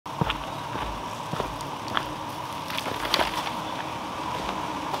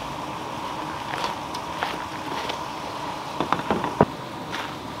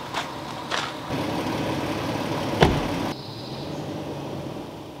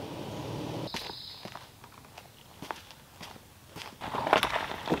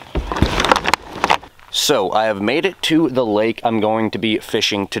So I have made it to the lake I'm going to be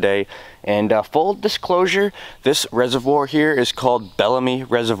fishing today, and full disclosure, this reservoir here is called Bellamy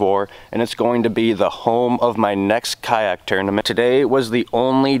Reservoir, and it's going to be the home of my next kayak tournament. Today was the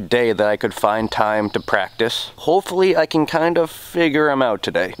only day that I could find time to practice. Hopefully I can kind of figure them out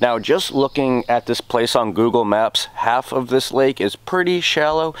today. Now, just looking at this place on Google Maps, half of this lake is pretty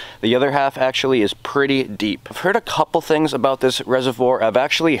shallow, the other half actually is pretty deep. I've heard a couple things about this reservoir. I've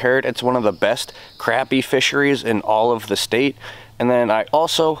actually heard it's one of the best crappie fisheries in all of the state, and then I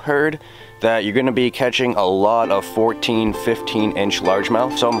also heard that you're going to be catching a lot of 14, 15-inch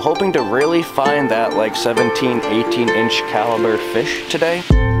largemouth, so I'm hoping to really find that like 17, 18-inch caliber fish today.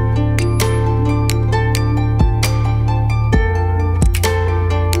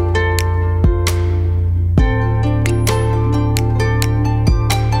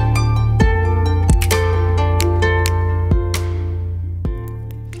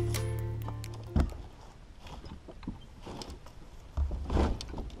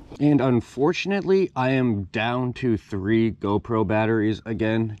 And unfortunately, I am down to 3 GoPro batteries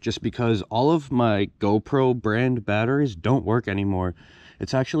again, just because all of my GoPro brand batteries don't work anymore.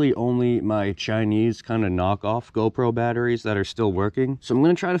 It's actually only my Chinese kind of knockoff GoPro batteries that are still working. So I'm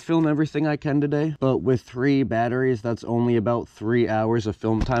going to try to film everything I can today, but with 3 batteries, that's only about 3 hours of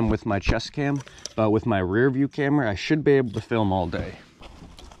film time with my chest cam. But with my rear view camera, I should be able to film all day.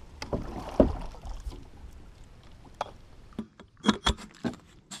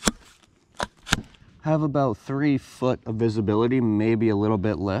 Have about 3 foot of visibility, maybe a little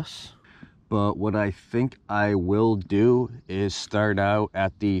bit less. But what I think I will do is start out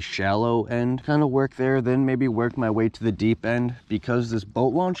at the shallow end, kind of work there, then maybe work my way to the deep end, because this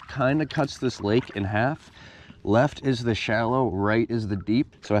boat launch kind of cuts this lake in half. Left is the shallow, right is the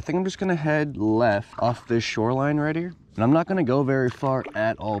deep. So I think I'm just gonna head left off this shoreline right here. And I'm not gonna go very far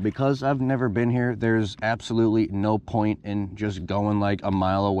at all because I've never been here. There's absolutely no point in just going like a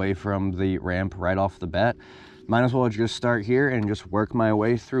mile away from the ramp right off the bat. Might as well just start here and just work my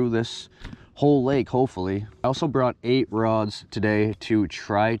way through this whole lake, hopefully. I also brought 8 rods today to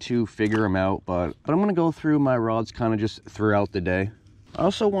try to figure them out, but I'm gonna go through my rods kind of just throughout the day. I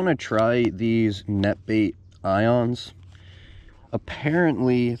also wanna try these net bait ions.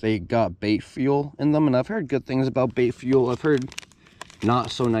 Apparently they got bait fuel in them, and I've heard good things about bait fuel. I've heard not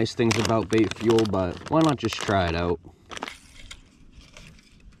so nice things about bait fuel, but why not just try it out?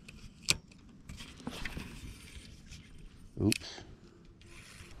 Oops.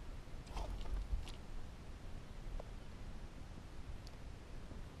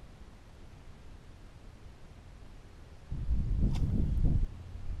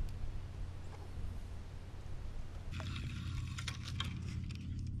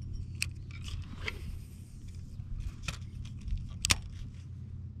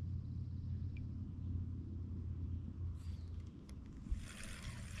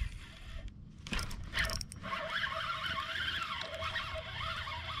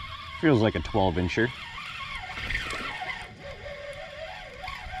 Feels like a 12-incher.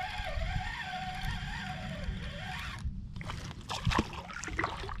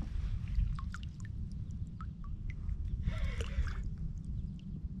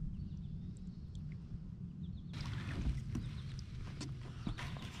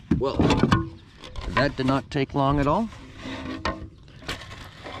 Well, that did not take long at all.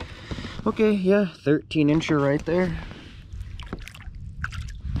 Okay, yeah, 13-incher right there.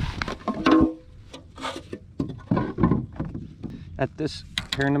 At this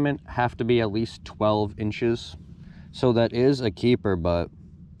tournament, have to be at least 12 inches. So that is a keeper, but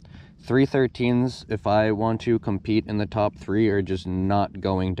 3/13s, if I want to compete in the top 3, are just not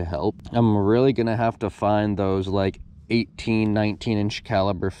going to help. I'm really gonna have to find those like 18, 19-inch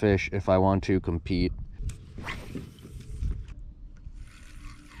caliber fish if I want to compete.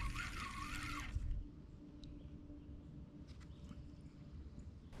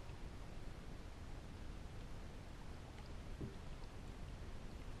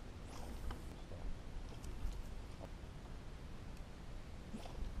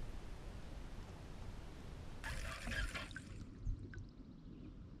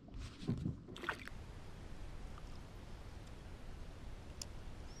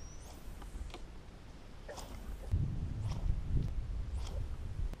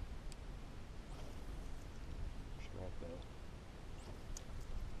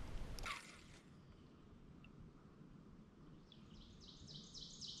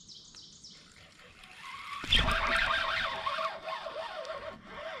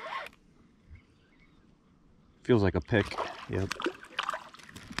 Feels like a pick. Yep.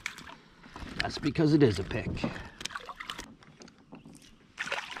 That's because it is a pick.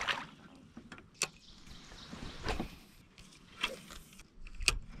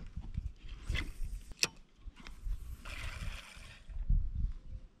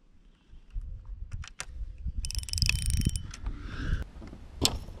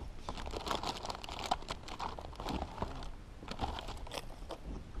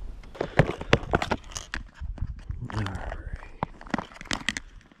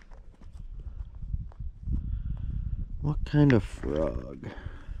 What kind of frog?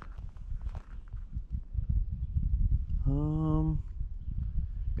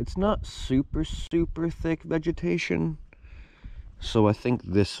 It's not super thick vegetation, so I think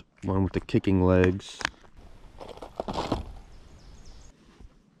this one with the kicking legs.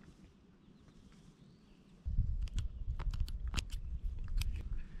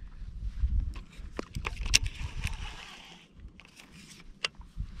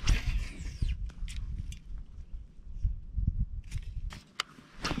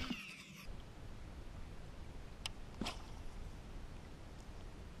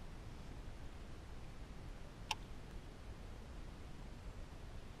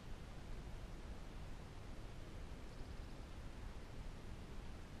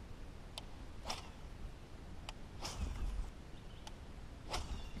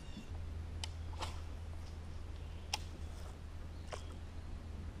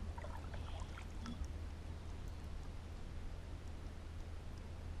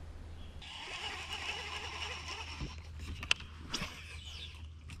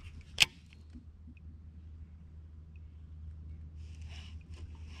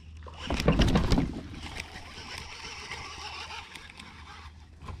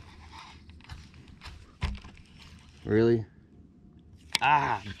 Really?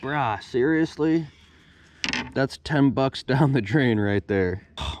 Ah, brah, seriously? That's 10 bucks down the drain right there.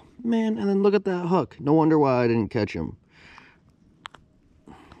 Oh, man, and then look at that hook. No wonder why I didn't catch him.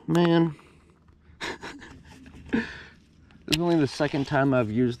 Man. This is only the second time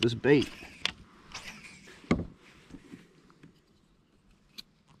I've used this bait.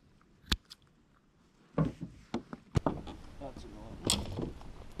 That's annoying.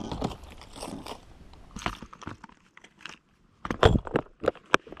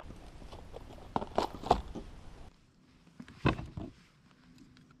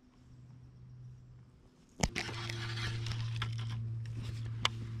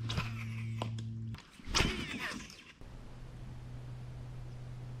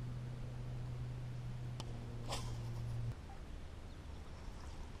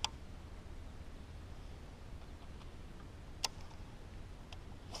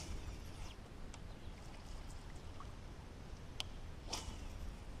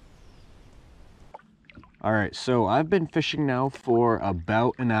 All right, so I've been fishing now for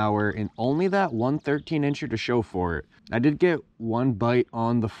about an hour and only that one 13-incher to show for it. I did get one bite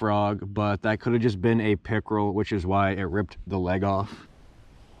on the frog, but that could have just been a pickerel, which is why it ripped the leg off.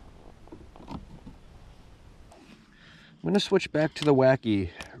 I'm gonna switch back to the wacky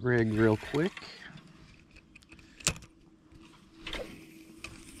rig real quick.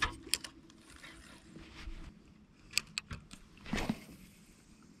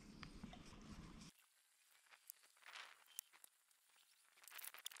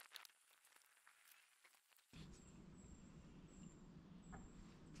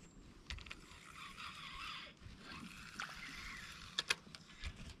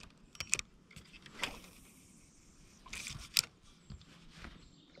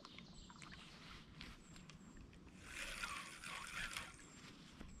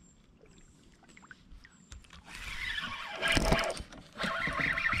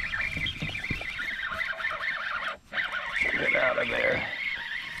 Get out of there.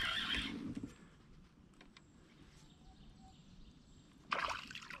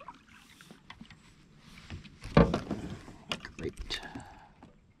 Great.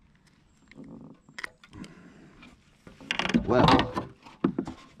 Well,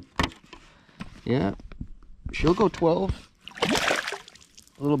 yeah, she'll go 12.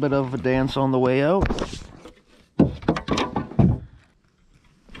 A little bit of a dance on the way out.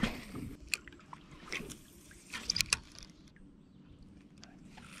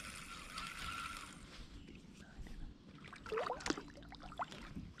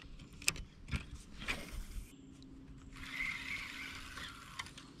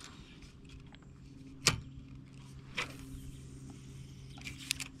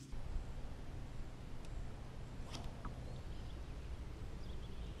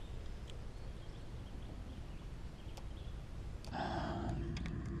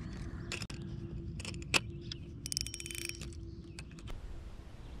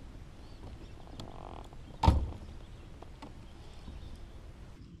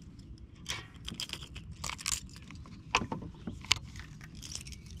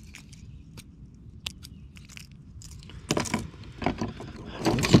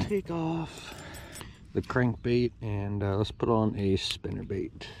 Let's take off the crankbait and let's put on a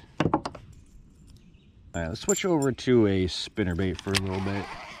spinnerbait. All right, let's switch over to a spinnerbait for a little bit.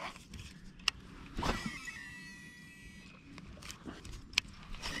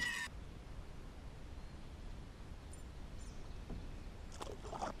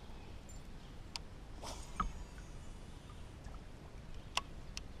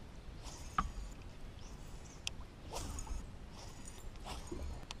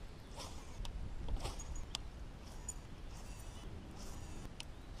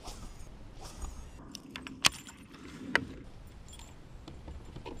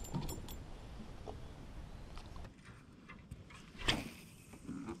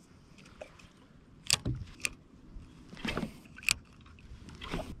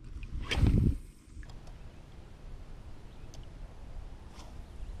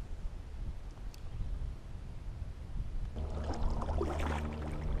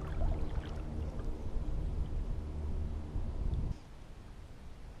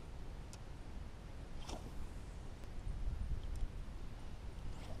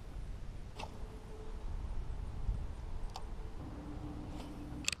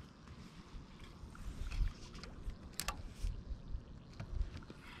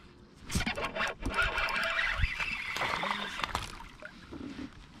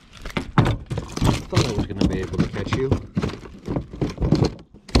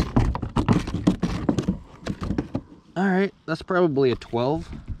 All right, that's probably a 12.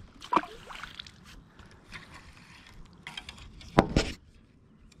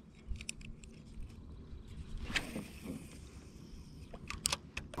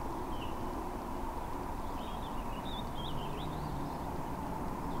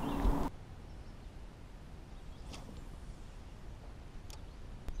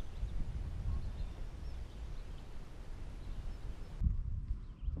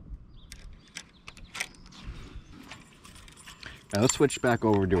 Now let's switch back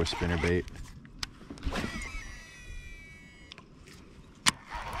over to a spinnerbait.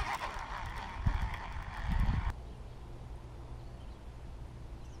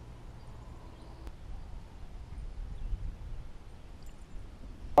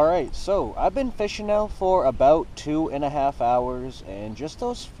 Alright, so I've been fishing now for about 2.5 hours, and just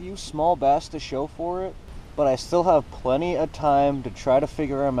those few small bass to show for it, but I still have plenty of time to try to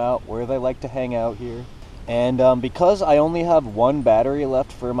figure them out where they like to hang out here. And because I only have one battery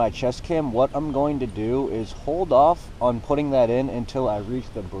left for my chest cam, what I'm going to do is hold off on putting that in until I reach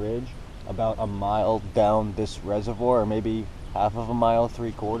the bridge about a mile down this reservoir, or maybe half of a mile,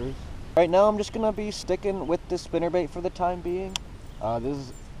 3/4. Right now I'm just going to be sticking with this spinnerbait for the time being.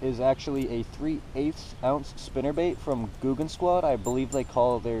 This is actually a 3/8 ounce spinnerbait from Guggen Squad. I believe they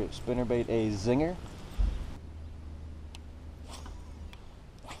call their spinnerbait a zinger.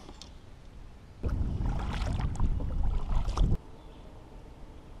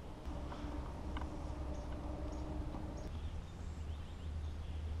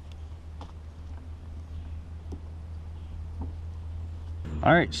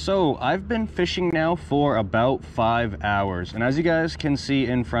 Alright, so I've been fishing now for about 5 hours, and as you guys can see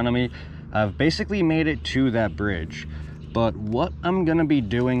in front of me, I've basically made it to that bridge. But what I'm gonna be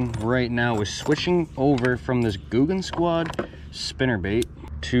doing right now is switching over from this Guggen Squad spinnerbait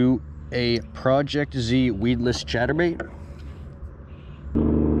to a Project Z weedless chatterbait.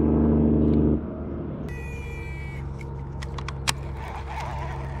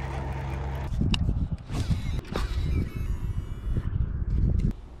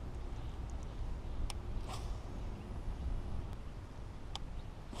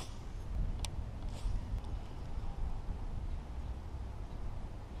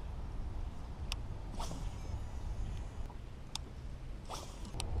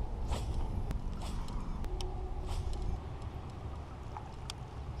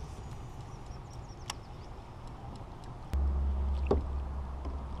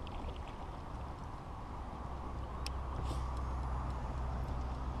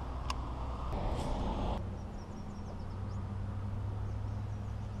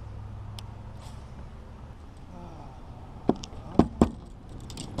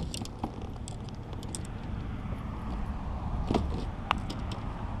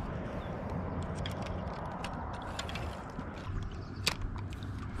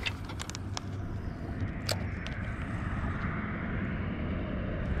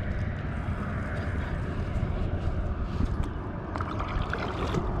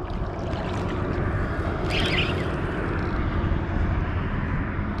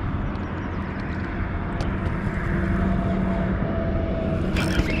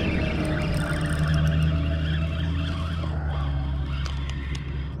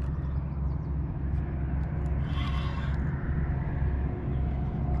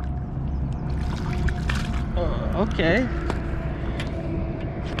 Okay.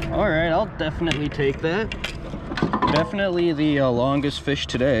 All right, I'll definitely take that. Definitely the longest fish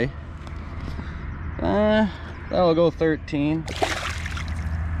today. That'll go 13.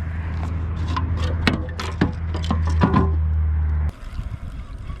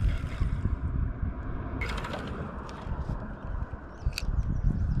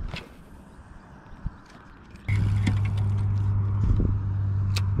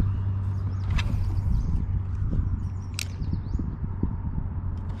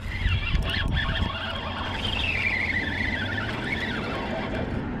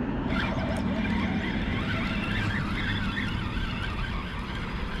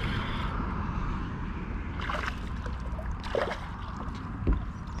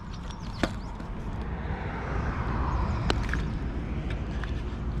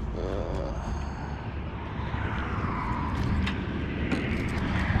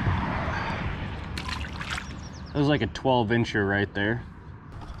 It was like a 12-incher right there.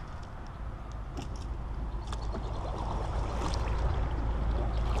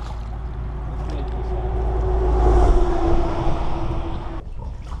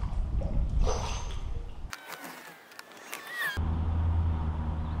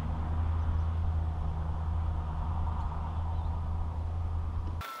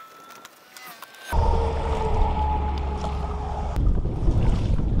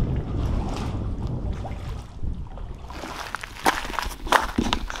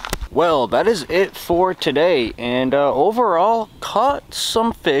 Well, that is it for today, and overall caught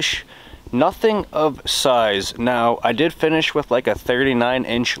some fish. Nothing of size. Now, I did finish with like a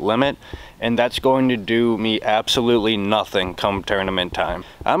 39-inch limit, and that's going to do me absolutely nothing come tournament time.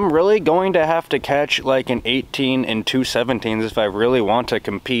 I'm really going to have to catch like an 18 and 2/17 if I really want to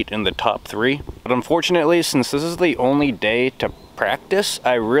compete in the top 3. But unfortunately, since this is the only day to practice,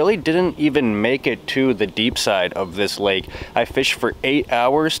 I really didn't even make it to the deep side of this lake. I fished for 8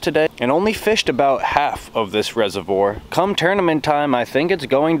 hours today and only fished about half of this reservoir. Come tournament time, I think it's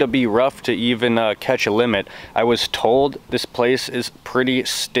going to be rough to even catch a limit. I was told this place is pretty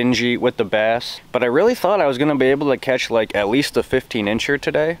stingy with the bass, but I really thought I was going to be able to catch like at least a 15-incher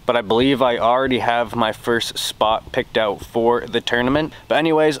today. But I believe I already have my first spot picked out for the tournament. But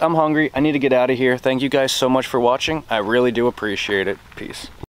anyways, I'm hungry. I need to get out of here. Thank you guys so much for watching. I really do appreciate it. Peace.